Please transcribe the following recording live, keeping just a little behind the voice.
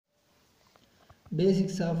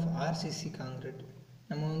Basics of RCC concrete.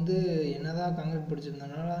 நம்ம வந்து என்னதான் காங்கிரீட்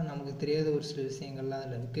படிச்சிருந்தனால நமக்கு தெரியாத ஒரு சில விஷயங்கள்லாம்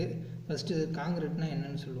அதில் இருக்குது. ஃபஸ்ட்டு காங்கிரீட்னா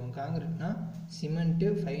என்னன்னு சொல்லுவோம். காங்கிரீட்னா cement,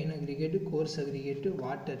 fine aggregate, course aggregate,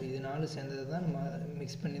 water இது நாலு சேர்ந்தது தான் நம்ம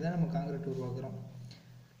மிக்ஸ் பண்ணி தான் நம்ம காங்கிரீட் உருவாக்குறோம்.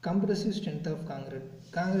 Compressive strength of concrete.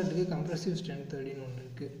 காங்கிரீட்டுக்கு compressive strength அப்படின்னு ஒன்று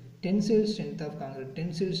இருக்குது. Tensile strength of concrete.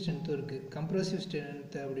 Tensile ஸ்ட்ரென்த்தும் இருக்குது. கம்ப்ரெசிவ்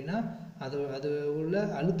ஸ்ட்ரென்த் அப்படின்னா அது உள்ள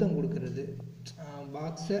அழுத்தம் கொடுக்கறது.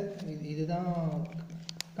 பாக்ஸை இதுதான்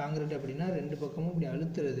காங்கிரீட் அப்படின்னா ரெண்டு பக்கமும் இப்படி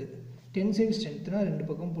அழுத்துறது. டென்சைல் ஸ்ட்ரென்த்னா ரெண்டு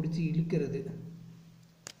பக்கமும் பிடிச்சி இழுக்கிறது.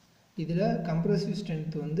 இதில் கம்ப்ரெசிவ்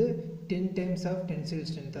ஸ்ட்ரென்த் வந்து 10 டைம்ஸ் ஆஃப் டென்சைல்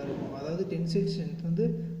ஸ்ட்ரென்த்தாக இருக்கும். அதாவது டென்சைல் ஸ்ட்ரென்த் வந்து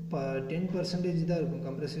 10% தான் இருக்கும்.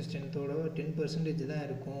 கம்ப்ரெசிவ் ஸ்ட்ரென்த்தோட 10% தான்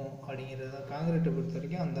இருக்கும் அப்படிங்கிறது தான். காங்கிரீட்டை பொறுத்த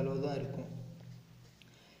வரைக்கும் அந்த அளவு தான் இருக்கும்.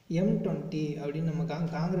 M20 அப்படின்னு நம்ம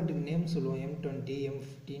காங்கிரீட்டுக்கு நேம் சொல்லுவோம். M20,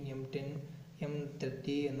 M15, M10,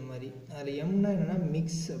 M30 அந்த மாதிரி. அதில் எம்னா என்னென்னா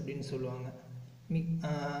மிக்ஸ் அப்படின்னு சொல்லுவாங்க.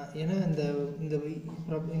 ஏன்னா இந்த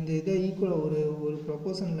இதை ஈக்குவலாக ஒரு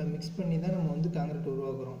ப்ரொப்போர்ஷனில் மிக்ஸ் பண்ணி தான் நம்ம வந்து காங்கிரீட்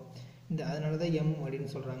உருவாக்குறோம். அதனால தான் எம் அப்படின்னு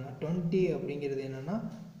சொல்கிறாங்க. 20 அப்படிங்கிறது என்னென்னா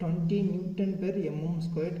 20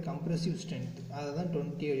 Nm/mm² கம்ப்ரெசிவ் ஸ்ட்ரென்த். அதை தான்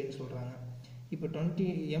 20 அப்படின்னு சொல்கிறாங்க. இப்போ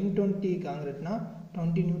M20 காங்கிரீட்னா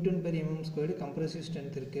 20 Nm/mm² கம்ப்ரெசிவ்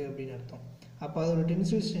ஸ்ட்ரென்த் இருக்குது அப்படின்னு அர்த்தம். அப்போ அதோட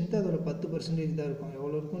டென்சைல் ஸ்ட்ரென்த்து அதோட 10% தான் இருக்கும்.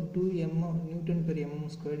 எவ்வளோ இருக்கும்? 2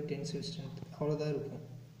 Nm/mm² டென்சைல் ஸ்ட்ரென்த் அவ்வளோதான் இருக்கும்.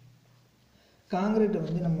 காங்கிரீட்டை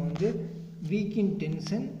வந்து நம்ம வந்து week in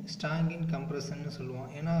tension, strong in கம்ப்ரெஷன்னு சொல்லுவோம்.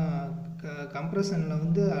 ஏன்னா கம்ப்ரெஷனில்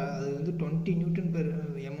வந்து அது வந்து 20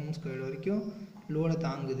 Nm/mm² வரைக்கும் லோடை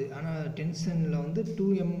தாங்குது. ஆனால் டென்ஷனில் வந்து 2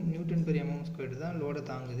 Nm/mm² தான் லோடை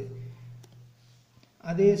தாங்குது.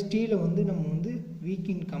 அதே ஸ்டீலை வந்து நம்ம வந்து week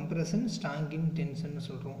in compression, strong in டென்ஷன்னு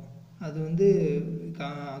சொல்கிறோம். அது வந்து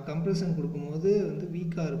கம்ப்ரெஷன் கொடுக்கும்போது வந்து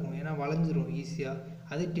வீக்காக இருக்கும். ஏன்னா வளைஞ்சிரும் ஈஸியாக.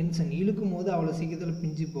 அதே டென்ஷன் இழுக்கும் போது அவ்வளோ சீக்கிரத்தில்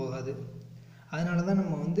பிஞ்சு போகாது. அதனால தான்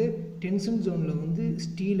நம்ம வந்து டென்ஷன் ஜோனில் வந்து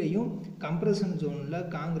ஸ்டீலையும் கம்ப்ரெஷன் ஜோனில்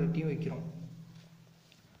காங்கிரீட்டையும் வைக்கிறோம்.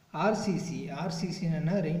 RCC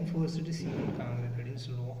என்னென்னா ரெயின்ஃபோர்ஸ்டு சிமெண்ட் காங்கிரீட் அப்படின்னு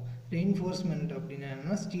சொல்லுவோம். ரெயின்ஃபோர்ஸ்மெண்ட் அப்படின்னா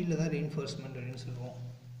என்னென்னா ஸ்டீலில் தான் ரெயின்ஃபோர்ஸ்மெண்ட் அப்படின்னு சொல்லுவோம்.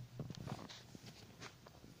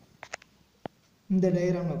 இந்த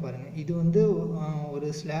டயக்ராமில் பாருங்கள். இது வந்து ஒரு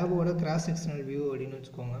ஸ்லாபோட கிராஸ் செக்ஷனல் வியூ அப்படின்னு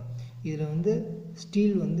வச்சுக்கோங்க. இதில் வந்து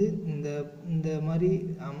ஸ்டீல் வந்து இந்த மாதிரி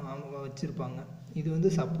வச்சுருப்பாங்க. இது வந்து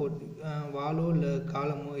சப்போர்ட், வாலோ இல்லை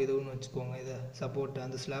காலமோ ஏதோ ஒன்று வச்சுக்கோங்க. இதை சப்போர்ட்டா,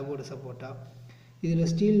 அந்த ஸ்லாபோட சப்போர்ட்டாக. இதில்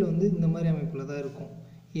ஸ்டீல் வந்து இந்த மாதிரி அமைப்பில் தான் இருக்கும்.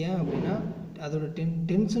 ஏன் அப்படின்னா அதோட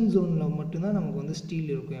டென்ஷன் ஜோனில் மட்டும்தான் நமக்கு வந்து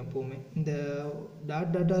ஸ்டீல் இருக்கும் எப்போவுமே. இந்த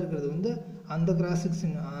டாட்டாக இருக்கிறது வந்து அந்த கிராஸ்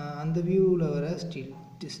செக்ஷன் அந்த வியூவில் வர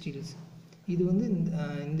ஸ்டீல்ஸ். இது வந்து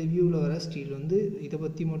இந்த வியூவில் வர ஸ்டீல் வந்து இதை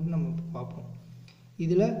பற்றி மட்டும் நம்ம பார்ப்போம்.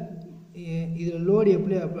 இதில் லோடு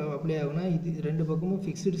எப்படி அப்ளை ஆகுனா, இது ரெண்டு பக்கமும்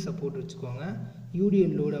ஃபிக்ஸ்டு சப்போர்ட் வச்சுக்கோங்க.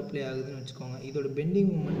 யூடிஎல் லோடு அப்ளை ஆகுதுன்னு வச்சுக்கோங்க. இதோட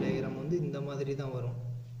பெண்டிங் மூமெண்ட் டயக்ராம் வந்து இந்த மாதிரி தான் வரும்.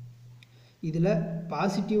 இதில்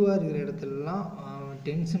பாசிட்டிவாக இருக்கிற இடத்துலலாம்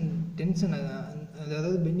டென்ஷன்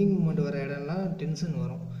அதாவது பெண்டிங் மூமெண்ட் வர இடம்லாம் டென்ஷன்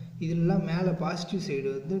வரும். இதெல்லாம் மேலே பாசிட்டிவ் சைடு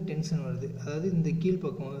வந்து டென்ஷன் வருது. அதாவது இந்த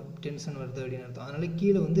கீழ்ப்பக்கம் டென்ஷன் வருது அப்படின்னு அர்த்தம். அதனால்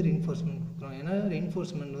கீழே வந்து ரெயின்ஃபோர்ஸ்மெண்ட் கொடுக்குறோம். ஏன்னா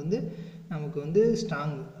ரெயின்ஃபோர்ஸ்மெண்ட் வந்து நமக்கு வந்து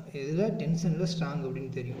ஸ்ட்ராங், இதில் டென்ஷனில் ஸ்ட்ராங்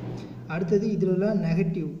அப்படின்னு தெரியும். அடுத்தது இதிலலாம்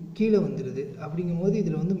நெகட்டிவ் கீழே வந்துடுது. அப்படிங்கும்போது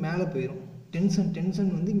இதில் வந்து மேலே போயிடும்.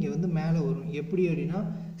 டென்ஷன் வந்து இங்கே வந்து மேலே வரும். எப்படி அப்படின்னா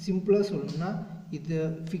சிம்பிளாக சொல்லணும்னா இதை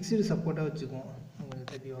ஃபிக்ஸ்டு சப்போர்ட்டாக வச்சுக்குவோம்.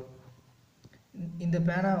 உங்களுக்கு தெரியும். இந்த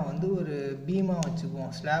பேனாவை வந்து ஒரு பீமாக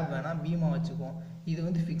வச்சுக்குவோம். ஸ்லாப் வேணால் பீமாக வச்சுக்குவோம். இது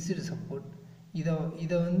வந்து ஃபிக்ஸ்டு சப்போர்ட்.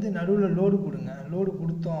 இதை வந்து நடுவில் லோடு கொடுங்க. லோடு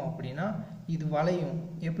கொடுத்தோம் அப்படின்னா இது வளையும்.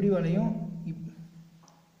 எப்படி வளையும்?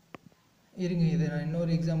 இருங்க, இதை நான்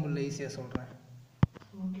இன்னொரு எக்ஸாம்பிளில் ஈஸியாக சொல்கிறேன்.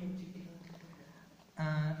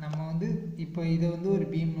 நம்ம வந்து இப்போ இதை வந்து ஒரு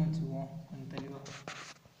பீம்னு வச்சுக்குவோம். கொஞ்சம் தெளிவாக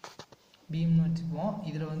பீம்னு வச்சுக்குவோம்.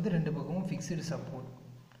 இதில் வந்து ரெண்டு பக்கமும் ஃபிக்ஸ்டு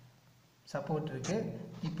சப்போர்ட் இருக்குது.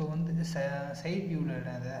 இப்போ வந்து சைட் வியூவில்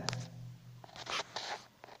இடாத.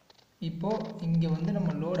 இப்போது இங்கே வந்து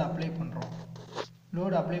நம்ம லோடு அப்ளை பண்ணுறோம்.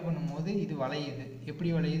 லோடு அப்ளை பண்ணும்போது இது வளையுது. எப்படி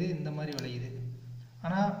வளையுது? இந்த மாதிரி வளையுது.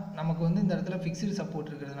 ஆனால் நமக்கு வந்து இந்த இடத்துல ஃபிக்ஸ்டு சப்போர்ட்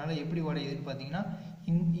இருக்கிறதுனால எப்படி வளையுதுன்னு பார்த்தீங்கன்னா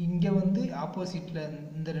இங்கே வந்து ஆப்போசிட்டில்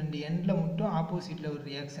இந்த ரெண்டு எண்டில் மட்டும் ஆப்போசிட்டில் ஒரு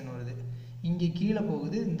ரியாக்ஷன் வருது. இங்கே கீழே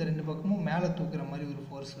போகுது. இந்த ரெண்டு பக்கமும் மேலே தூக்குற மாதிரி ஒரு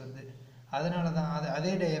ஃபோர்ஸ் வருது. அதனால தான்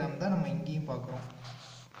அதே டயக்ராம் தான் நம்ம இங்கேயும் பார்க்குறோம்.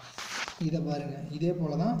 இதை பாருங்கள். இதே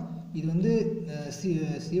போல் தான் இது வந்து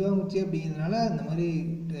சிவாமுச்சி அப்படிங்கிறதுனால இந்த மாதிரி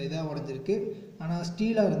இதாக உடஞ்சிருக்கு. ஆனால்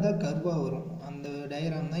ஸ்டீலாக இருந்தால் கர்வாக வரும். அந்த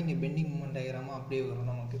டயக்ராம் தான் இங்கே பெண்டிங் மூமெண்ட் டயக்ராமாக அப்படியே வரும்.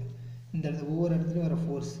 நமக்கு இந்த ஒவ்வொரு இடத்துலையும் வர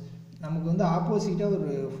ஃபோர்ஸ் நமக்கு வந்து ஆப்போசிட்டாக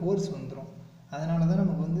ஒரு ஃபோர்ஸ் வந்துடும். அதனால தான்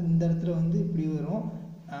நமக்கு வந்து இந்த இடத்துல வந்து இப்படி வரும்.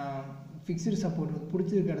 ஃபிக்ஸ்டு சப்போர்ட்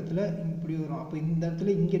பிடிச்சிருக்க இடத்துல இப்படி வரும். அப்போ இந்த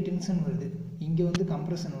இடத்துல இங்கே டென்ஷன் வருது, இங்கே வந்து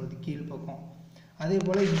கம்ப்ரெஷன் வருது கீழ் பக்கம். அதே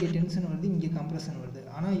போல் இங்கே டென்ஷன் வருது, இங்கே கம்ப்ரெஷன் வருது.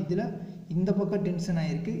 ஆனால் இதில் இந்த பக்கம் டென்ஷன்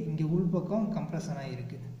ஆகிருக்கு, இங்கே உள் பக்கம் கம்ப்ரெஷன்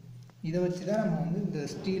ஆகிருக்கு. இதை வச்சு தான் நம்ம வந்து இந்த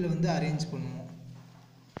ஸ்டீலை வந்து அரேஞ்ச் பண்ணுவோம்.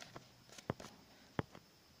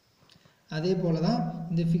 அதே போல் தான்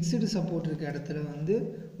இந்த ஃபிக்ஸ்டு சப்போர்ட் இருக்க இடத்துல வந்து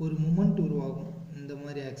ஒரு மூமெண்ட் உருவாகும். இந்த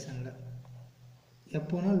மாதிரி ஆக்ஷனில்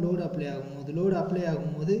எப்போனா லோடு அப்ளை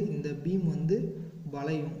ஆகும்போது இந்த பீம் வந்து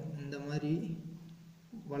வளையும், இந்த மாதிரி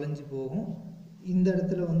வளைஞ்சு போகும். இந்த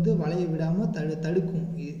இடத்துல வந்து வளைய விடாமல் தடுக்கும்.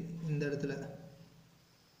 இந்த இடத்துல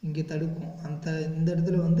இங்கே தடுக்கும். இந்த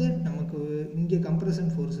இடத்துல வந்து நமக்கு இங்கே கம்ப்ரெஷன்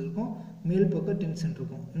ஃபோர்ஸ் இருக்கும், மேல் பக்கம் டென்ஷன்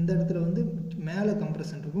இருக்கும். இந்த இடத்துல வந்து மேலே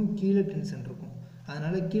கம்ப்ரெஷன் இருக்கும், கீழே டென்ஷன் இருக்கும்.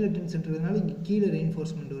 அதனால் கீழே டென்ஷன் இருக்கிறதுனால இங்கே கீழே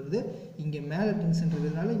ரெயின்ஃபோர்ஸ்மெண்ட் வருது, இங்கே மேலே டென்ஷன்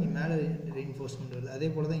இருக்கிறதுனால இங்கே மேலே ரெயின்ஃபோர்ஸ்மெண்ட் வருது. அதே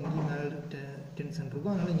போல் தான் இங்கேயும் மேலே டென்ஷன்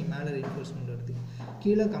இருக்கும், அதனால் இங்கே மேலே ரெயின்ஃபோர்ஸ்மெண்ட் வருது.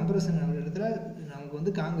 கீழே கம்ப்ரெஷன் இடத்துல நமக்கு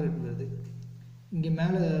வந்து காங்கிரீட் வருது, இங்கே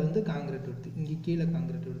மேலே வந்து காங்கிரீட் வருது, இங்கே கீழே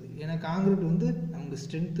காங்கிரீட் வருது. ஏன்னா காங்கிரீட் வந்து நமக்கு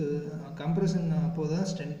ஸ்ட்ரென்த்து, கம்ப்ரெஷன் அப்போது தான்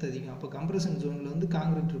ஸ்ட்ரென்த் அதிகம். அப்போ கம்ப்ரெஷன் ஜோனில் வந்து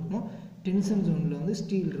காங்கிரீட் இருக்கணும், டென்ஷன் ஜோனில் வந்து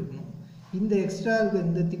ஸ்டீல் இருக்கணும். இந்த எக்ஸ்ட்ரா இருக்க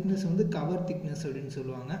இந்த திக்னஸ் வந்து கவர் திக்னஸ் அப்படின்னு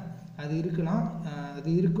சொல்லுவாங்க. அது இருக்கலாம், அது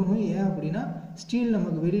இருக்கணும். ஏன் அப்படின்னா ஸ்டீல்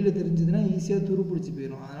நமக்கு வெளியில் தெரிஞ்சதுன்னா ஈஸியாக துரு பிடிச்சி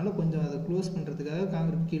போயிடும். அதனால் கொஞ்சம் அதை க்ளோஸ் பண்ணுறதுக்காக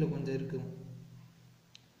காங்கிரீட் கீழே கொஞ்சம் இருக்கும்.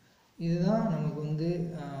 இதுதான் நமக்கு வந்து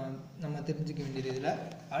நம்ம தெரிஞ்சுக்க வேண்டியது. இதில்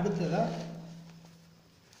அடுத்ததாக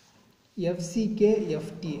FCK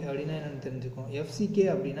FT அப்படின்னா என்னென்னு தெரிஞ்சுக்கோம். FCK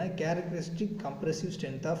அப்படின்னா characteristic compressive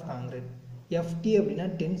strength of concrete, FT அப்படின்னா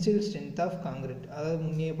டென்சைல் ஸ்ட்ரென்த் ஆஃப் காங்கிரீட். அதாவது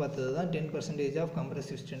முன்னே பார்த்தது தான் 10% ஆஃப்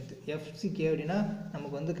கம்ப்ரெசிவ் ஸ்ட்ரென்த். FCK அப்படின்னா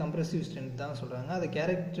நமக்கு வந்து கம்ப்ரெசிவ் ஸ்ட்ரென்த் தான் சொல்கிறாங்க. அது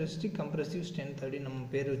கேரக்டரிஸ்டிக் கம்ப்ரெசிவ் ஸ்ட்ரென்த் அப்படின்னு நம்ம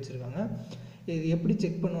பேர் வச்சுருக்காங்க. இது எப்படி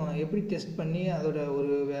செக் பண்ணுவாங்க, எப்படி டெஸ்ட் பண்ணி அதோட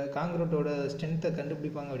ஒரு காங்கிரீட்டோட ஸ்ட்ரென்த்தை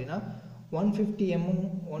கண்டுபிடிப்பாங்க அப்படின்னா 150 mm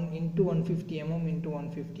 150 mm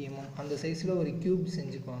 150 mm அந்த சைஸில் ஒரு க்யூப்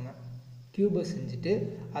செஞ்சுக்குவாங்க. க்யூபை செஞ்சுட்டு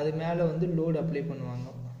அது மேலே வந்து லோடு அப்ளை பண்ணுவாங்க.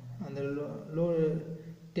 அந்த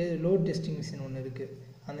லோட் டெஸ்டிங் மிஷின் ஒன்று இருக்குது,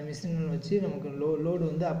 அந்த மிஷினை வச்சு நமக்கு லோடு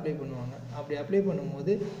வந்து அப்ளை பண்ணுவாங்க. அப்படி அப்ளை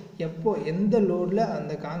பண்ணும்போது எந்த லோடில்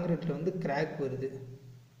அந்த காங்கிரீட்டில் வந்து கிராக் வருது,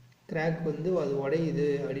 கிராக் வந்து அது உடையுது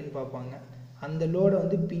அப்படின்னு பார்ப்பாங்க. அந்த லோடை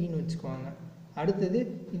வந்து பீன்னு வச்சுக்குவாங்க. அடுத்தது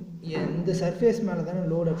இந்த சர்ஃபேஸ் மேலே தானே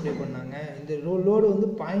லோடு அப்ளை பண்ணாங்க, இந்த லோடு வந்து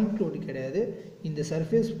பாயிண்ட் லோடு கிடையாது, இந்த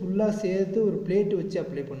சர்ஃபேஸ் ஃபுல்லாக சேர்த்து ஒரு பிளேட்டு வச்சு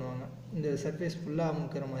அப்ளை பண்ணுவாங்க. இந்த சர்ஃபேஸ் ஃபுல்லாக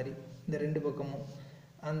அமுக்கிற மாதிரி இந்த ரெண்டு பக்கமும்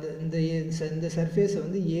இந்த சர்ஃபேஸை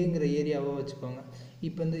வந்து ஏங்கிற ஏரியாவாக வச்சுப்பாங்க.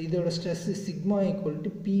 இப்போ இதோட ஸ்ட்ரெஸ்ஸு சிக்மா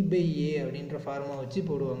 = P/A அப்படின்ற ஃபார்மாக வச்சு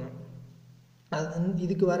போடுவாங்க.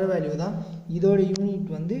 இதுக்கு வர வேல்யூ தான் இதோட யூனிட்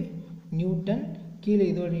வந்து நியூட்டன், கீழே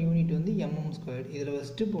இதோட யூனிட் வந்து mm². இதில்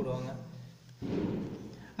வச்சுட்டு போடுவாங்க.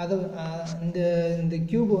 அதை இந்த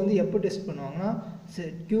க்யூபை வந்து எப்போ டெஸ்ட் பண்ணுவாங்கன்னா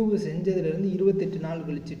க்யூபு செஞ்சதுலேருந்து 28 நாள்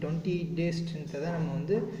கழிச்சு 28 days ஸ்ட்ரென்த்தை தான் நம்ம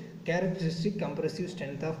வந்து characteristic compressive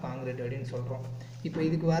strength of concrete அப்படின்னு சொல்கிறோம். இப்போ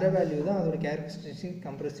இதுக்கு வர வேல்யூ தான் அதோட கேரக்டரிஸ்டிக்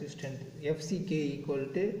கம்ப்ரெசிவ் ஸ்ட்ரென்த். FCK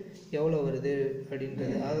 = எவ்வளோ வருது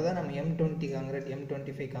அப்படின்றது, அதை தான் நம்ம M20 காங்கிரீட்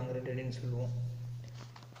M25 காங்கிரீட் அப்படின்னு சொல்லுவோம்.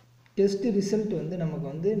 டெஸ்ட் ரிசல்ட் வந்து நமக்கு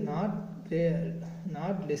வந்து not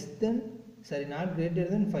greater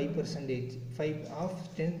than 5%. 5 of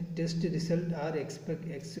 10 test result are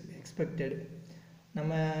expected.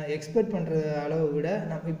 நம்ம எக்ஸ்பெக்ட் பண்ணுற அளவை விட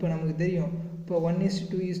இப்போ நமக்கு தெரியும். இப்போ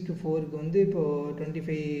 1:2:4 வந்து இப்போது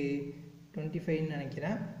 25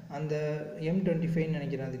 நினைக்கிறேன், அந்த M25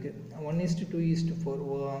 நினைக்கிறேன். அதுக்கு 1:2:4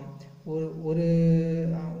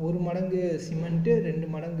 ஒரு மடங்கு சிமெண்ட்டு, 2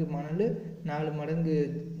 மடங்கு மணல், 4 மடங்கு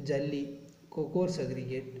ஜல்லி, கோர்ஸ்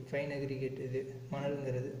அக்ரிகேட், ஃபைன் அக்ரிகேட், இது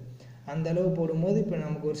மணலுங்கிறது. அந்த அளவு போடும்போது இப்போ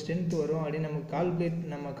நமக்கு ஒரு ஸ்ட்ரென்த் வரும் அப்படின்னு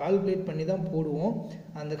நம்ம கால்குலேட் பண்ணி தான் போடுவோம்.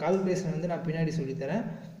 அந்த கால்குலேஷன் வந்து நான் பின்னாடி சொல்லித்தரேன்.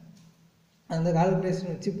 அந்த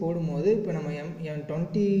கால்குலேஷன் வச்சு போடும்போது இப்போ நம்ம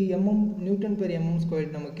 20 mm Nm/mm²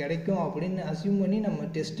 நமக்கு கிடைக்கும் அப்படின்னு அசியூம் பண்ணி நம்ம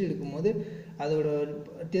டெஸ்ட் எடுக்கும்போது அதோட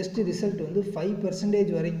டெஸ்ட் ரிசல்ட் வந்து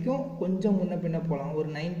 5% வரைக்கும் கொஞ்சம் முன்ன பின்ன போகலாம். ஒரு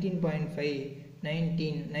 19.5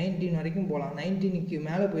 19 வரைக்கும் போகலாம். 19க்கு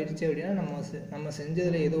மேலே போயிடுச்சு அப்படின்னா நம்ம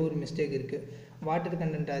செஞ்சதில் ஏதோ ஒரு மிஸ்டேக் இருக்குது. வாட்டர்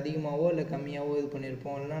கண்டென்ட் அதிகமாகவோ இல்லை கம்மியாகவோ இது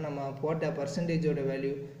பண்ணியிருப்போம். இல்லைனா நம்ம போட்ட பர்சன்டேஜோட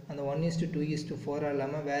வேல்யூ அந்த 1:2:4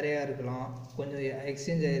 இல்லாமல் வேறையாக இருக்கலாம், கொஞ்சம்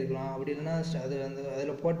எக்ஸ்சேஞ்ச் ஆகிருக்கலாம். அப்படி இல்லைன்னா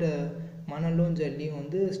அதில் போட்ட மணலும் ஜல்லியும்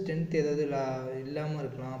வந்து ஸ்ட்ரென்த் ஏதாவது இல்லாமல்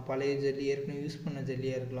இருக்கலாம், பழைய ஜல்லி, ஏற்கனவே யூஸ் பண்ண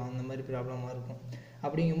ஜல்லியாக இருக்கலாம். அந்த மாதிரி ப்ராப்ளமாக இருக்கும்.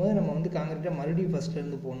 அப்படிங்கும்போது நம்ம வந்து காங்கிரீட்டாக மறுபடியும்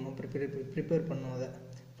ஃபஸ்ட்லேருந்து போடணும், ப்ரிப்பேர் பண்ணணும். அதை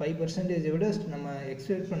 5% விட நம்ம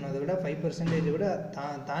எக்ஸ்பெக்ட் பண்ணதை விட 5% விட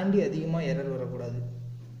தாண்டி அதிகமாக எரர் வரக்கூடாது.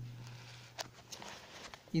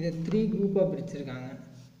 இதை 3 குரூப்பாக பிரிச்சிருக்காங்க.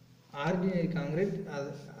 Ordinary concrete,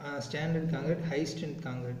 standard concrete, high strength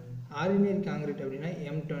concrete. Ordinary concrete அப்படின்னா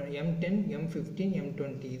M10 M15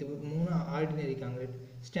 M20 இது 3 ஆர்டினரி காங்கிரீட்.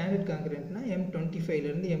 ஸ்டாண்டர்ட் காங்கிரீட்னா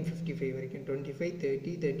M25லேருந்து M55 வரைக்கும் 25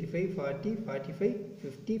 30 35 40 45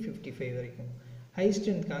 50 55 வரைக்கும். ஹை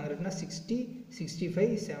ஸ்ட்ரென்த் காங்கிரீட்னா 60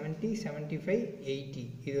 65 70 75 80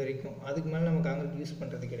 இது வரைக்கும். அதுக்கு மேலே நம்ம காங்கிரீட் யூஸ்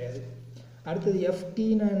பண்ணுறது கிடையாது. அடுத்தது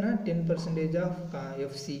FTனா 10% ஆஃப்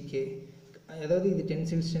FCK, அதாவது இது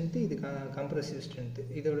டென்சில் ஸ்ட்ரென்த்து, இது கம்ப்ரசிவ் ஸ்ட்ரென்த்து,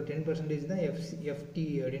 இதோட 10% தான் FT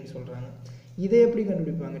அப்படின்னு சொல்கிறாங்க. இதை எப்படி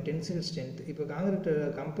கண்டுபிடிப்பாங்க? Tensile strength. இப்போ காங்கிரீட்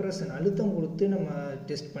கம்ப்ரஷன் அழுத்தம் கொடுத்து நம்ம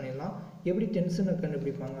டெஸ்ட் பண்ணிடலாம். எப்படி டென்ஷனை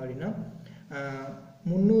கண்டுபிடிப்பாங்க அப்படின்னா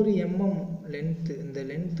 300 mm லென்த்து, இந்த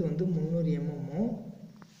லென்த்து வந்து 300 mm,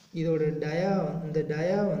 இதோட இந்த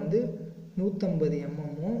டயா வந்து 150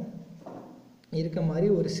 mm இருக்க மாதிரி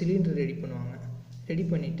ஒரு சிலிண்டர் ரெடி பண்ணுவாங்க. ரெடி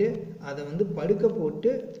பண்ணிவிட்டு அதை வந்து படுக்க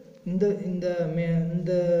போட்டு இந்த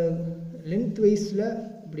லென்த் வைஸில்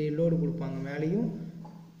இப்படி லோடு கொடுப்பாங்க, மேலேயும்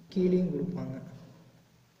கீழேயும் கொடுப்பாங்க.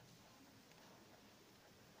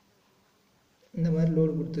 இந்த மாதிரி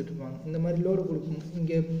லோடு கொடுத்துட்ருப்பாங்க. இந்த மாதிரி லோடு கொடுக்கும்.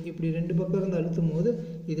 இங்கே இப்படி 2 பக்கம் இருந்து அழுத்தும் போது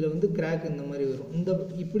இதில் வந்து கிராக் இந்த மாதிரி வரும்.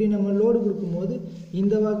 இப்படி நம்ம லோடு கொடுக்கும்போது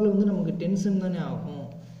இந்த வாக்கில் வந்து நமக்கு டென்ஷன் தானே ஆகும்.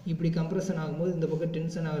 இப்படி கம்ப்ரெஷன் ஆகும்போது இந்த பக்கம்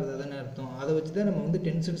டென்ஷன் ஆகிறது தானே அர்த்தம். அதை வச்சு தான் நம்ம வந்து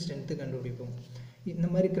டென்ஷன் ஸ்ட்ரென்த்து கண்டுபிடிப்போம். இந்த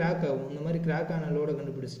மாதிரி கிராக் ஆகும். இந்த மாதிரி கிராக் ஆன லோடை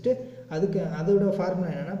கண்டுபிடிச்சிட்டு அதோட ஃபார்முலா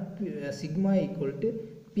என்னென்னா சிக்மா ஈக்குவல் டு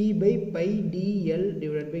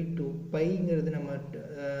P/πdl/2. பைங்கிறது நம்ம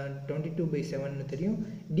 22/7 தெரியும்.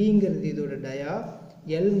 டிங்கிறது இதோட டயா,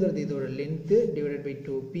 எல்ங்கிறது இதோட லென்த்து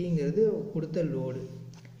 /2, பிங்கிறது கொடுத்த லோடு.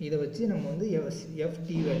 இதை வச்சு நம்ம வந்து FT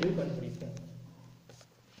வேல்யூ கண்டுபிடிப்போம்.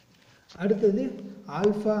 அடுத்தது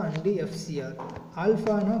alpha and FCR.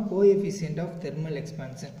 ஆல்ஃபானா coefficient of thermal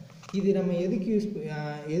expansion. இது நம்ம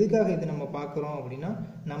எதுக்காக இது நம்ம பார்க்குறோம் அப்படின்னா,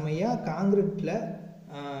 நம்ம ஏன் காங்கிரீட்டில்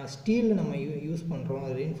ஸ்டீலில் நம்ம யூஸ் பண்ணுறோம்,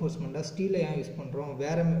 ரெயின்ஃபோர்ஸ்மெண்ட்டாக ஸ்டீலில் ஏன் யூஸ் பண்ணுறோம்,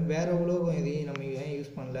 வேறு உலோகம் எதையும் நம்ம ஏன்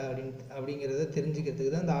யூஸ் பண்ணல அப்படிங்கிறத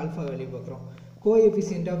தெரிஞ்சுக்கிறதுக்கு தான் இந்த ஆல்ஃபா வேல்யூ பார்க்குறோம்.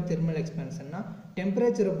 கோஎஃபிஷியன்ட் ஆஃப் தெர்மல் எக்ஸ்பென்ஷன்னா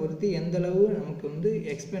டெம்பரேச்சரை பொறுத்து எந்தளவு நமக்கு வந்து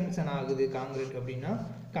எக்ஸ்பென்ஷன் ஆகுது காங்கிரீட் அப்படின்னா,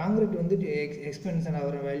 காங்கிரீட் வந்து எக்ஸ்பென்ஷன்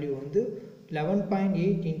ஆகிற வேல்யூ வந்து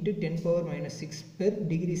 11.8 × 10⁻⁻6 per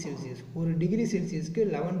degree Celsius. ஒரு டிகிரி செல்சியஸ்க்கு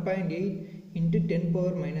 11.8 ×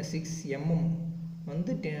 10⁻⁻6 mm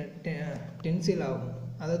வந்து டென்சில் ஆகும்,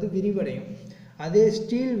 அதாவது விரிவடையும். அதே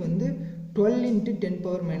ஸ்டீல் வந்து 12 ×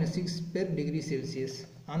 10⁻⁻6 per degree Celsius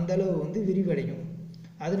அந்தளவு வந்து விரிவடையும்.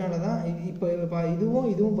 அதனால தான் இப்போ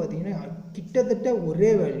இதுவும் பார்த்தீங்கன்னா கிட்டத்தட்ட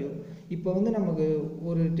ஒரே வேல்யூ. இப்போ வந்து நமக்கு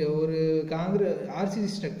ஒரு RCC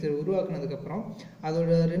ஸ்ட்ரக்சர் உருவாக்குனதுக்கப்புறம் அதோட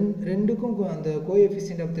ரெண்டுக்கும் அந்த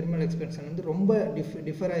கோஎஃபிஷியன்ட் ஆஃப் தெர்மல் எக்ஸ்பென்ஷன் வந்து ரொம்ப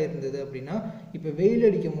டிஃபராக இருந்தது அப்படின்னா, இப்போ வெயில்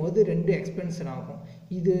அடிக்கும் போது 2 எக்ஸ்பென்ஷன் ஆகும்.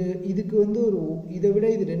 இதுக்கு வந்து இதை விட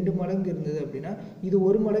இது 2 மடங்கு இருந்தது அப்படின்னா, இது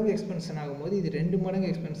 1 மடங்கு எக்ஸ்பென்ஷன் ஆகும்போது இது 2 மடங்கு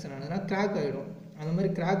எக்ஸ்பென்ஷன் ஆகுதுன்னா கிராக் ஆகிடும். அந்த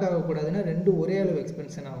மாதிரி கிராக் ஆகக்கூடாதுன்னா 2 ஒரே அளவு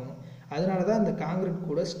எக்ஸ்பென்ஷன் ஆகணும். அதனால தான் இந்த காங்கிரீட்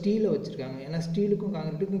கூட ஸ்டீலை வச்சுருக்காங்க. ஏன்னா ஸ்டீலுக்கும்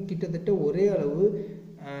காங்கிரீட்டுக்கும் கிட்டத்தட்ட ஒரே அளவு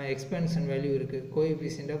எக்ஸ்பென்ஷன் வேல்யூ இருக்குது,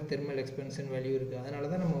 கோஎஃபிஷியன்ட் ஆஃப் தெர்மல் எக்ஸ்பென்ஷன் வேல்யூ இருக்குது. அதனால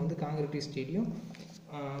தான் நம்ம வந்து காங்கிரீட் ஸ்டீலையும்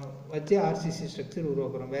வச்சு RCC ஸ்ட்ரக்சர்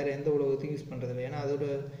உருவாக்குறோம். வேறு எந்த உலோகத்தையும் யூஸ் பண்ணுறதில்ல. ஏன்னா அதோட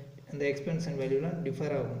அந்த எக்ஸ்பென்ஷன் வேல்யூலாம்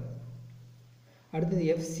டிஃபர் ஆகும். அடுத்தது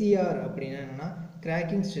FCR அப்படின்னா என்னென்னா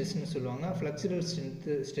கிராக்கிங் ஸ்ட்ரெஸ்ன்னு சொல்லுவாங்க, ஃப்ளெக்சுரல்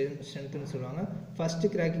ஸ்ட்ரென்த்துன்னு சொல்லுவாங்க,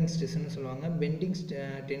 ஃபஸ்ட்டு கிராக்கிங் ஸ்ட்ரெஸ்ன்னு சொல்லுவாங்க, பெண்டிங்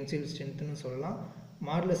டென்சில் ஸ்ட்ரென்த்துன்னு சொல்லலாம்,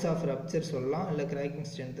 மாடுலஸ் ஆஃப் ரப்சர் சொல்லலாம், இல்லை கிராக்கிங்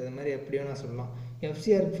ஸ்ட்ரென்த், அது மாதிரி எப்படி வேணால் சொல்லலாம்.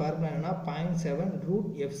 FCR ஃபார்முலா என்னன்னா 0.7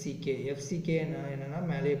 FCK என்னென்னா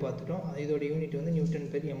மேலேயே பார்த்துட்டோம். இதோட யூனிட் வந்து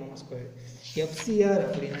Nm/mm². FCR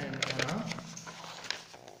அப்படின்னா என்னென்னா,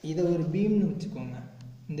 இதை ஒரு பீம்னு வச்சுக்கோங்க.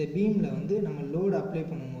 இந்த பீமில் வந்து நம்ம லோடு அப்ளை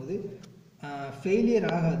பண்ணும்போது ஃபெயிலியர்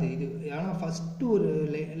ஆகாது இது. ஆனால் ஃபஸ்ட்டு ஒரு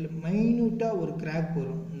மைன்யூட்டாக ஒரு கிராக்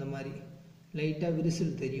வரும், இந்த மாதிரி லைட்டாக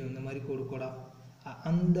விரிசல் தெரியும், இந்த மாதிரி கோடா.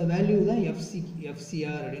 அந்த வேல்யூ தான்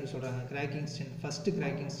FCR அப்படின்னு சொல்கிறாங்க. Cracking strength, first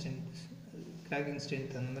cracking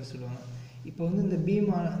strength அந்த மாதிரி சொல்லுவாங்க. இப்போ வந்து இந்த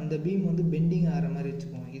பீம் வந்து பெண்டிங் ஆகிற மாதிரி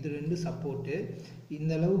வச்சுக்கோங்க. இது 2 சப்போர்ட்டு,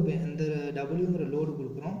 இந்த அளவு இந்த டபுள்யூங்கிற லோடு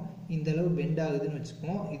கொடுக்குறோம், இந்த அளவு பெண்ட் ஆகுதுன்னு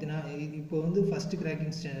வச்சுக்குவோம். இப்போ வந்து ஃபஸ்ட்டு கிராக்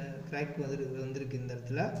வந்திருக்கு இந்த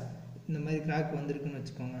இடத்துல, இந்த மாதிரி கிராக் வந்திருக்குன்னு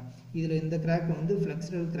வச்சுக்கோங்க. இதில் இந்த கிராக் வந்து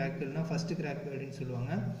ஃப்ளெக்சுரல் கிராக் இல்லைனா ஃபஸ்ட்டு கிராக் அப்படின்னு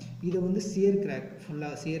சொல்லுவாங்க. இதை வந்து சியர் கிராக்,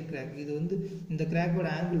 ஃபுல்லாக சியர் கிராக். இது வந்து இந்த கிராக்கோட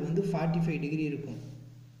ஆங்கிள் வந்து 45 டிகிரி இருக்கும்.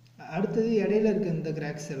 அடுத்தது இடையில இருக்க இந்த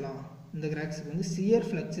கிராக்ஸுக்கு வந்து சியர்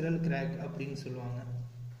ஃப்ளெக்சுரல் கிராக் அப்படின்னு சொல்லுவாங்க.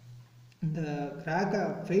 இந்த கிராக்கை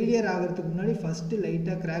ஃபெயிலியர் ஆகிறதுக்கு முன்னாடி ஃபஸ்ட்டு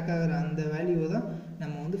லைட்டாக கிராக் ஆகிற அந்த வேல்யூவை தான்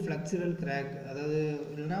நம்ம வந்து ஃப்ளெக்சுரல் கிராக், அதாவது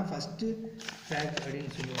இல்லைனா ஃபஸ்ட்டு கிராக்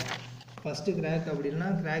அப்படின்னு சொல்லுவாங்க. ஃபஸ்ட்டு கிராக் அப்படி இல்லைனா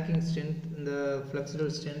கிராக்கிங் ஸ்ட்ரென்த், இந்த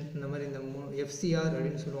ஃப்ளெக்சுரல் ஸ்ட்ரென்த், இந்த மாதிரி இந்த FCR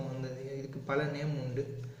அப்படின்னு சொல்லுவாங்க. இதுக்கு பல நேம் உண்டு.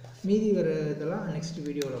 மீதி வர இதெல்லாம் நெக்ஸ்ட்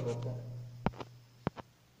வீடியோவில் பார்ப்போம்.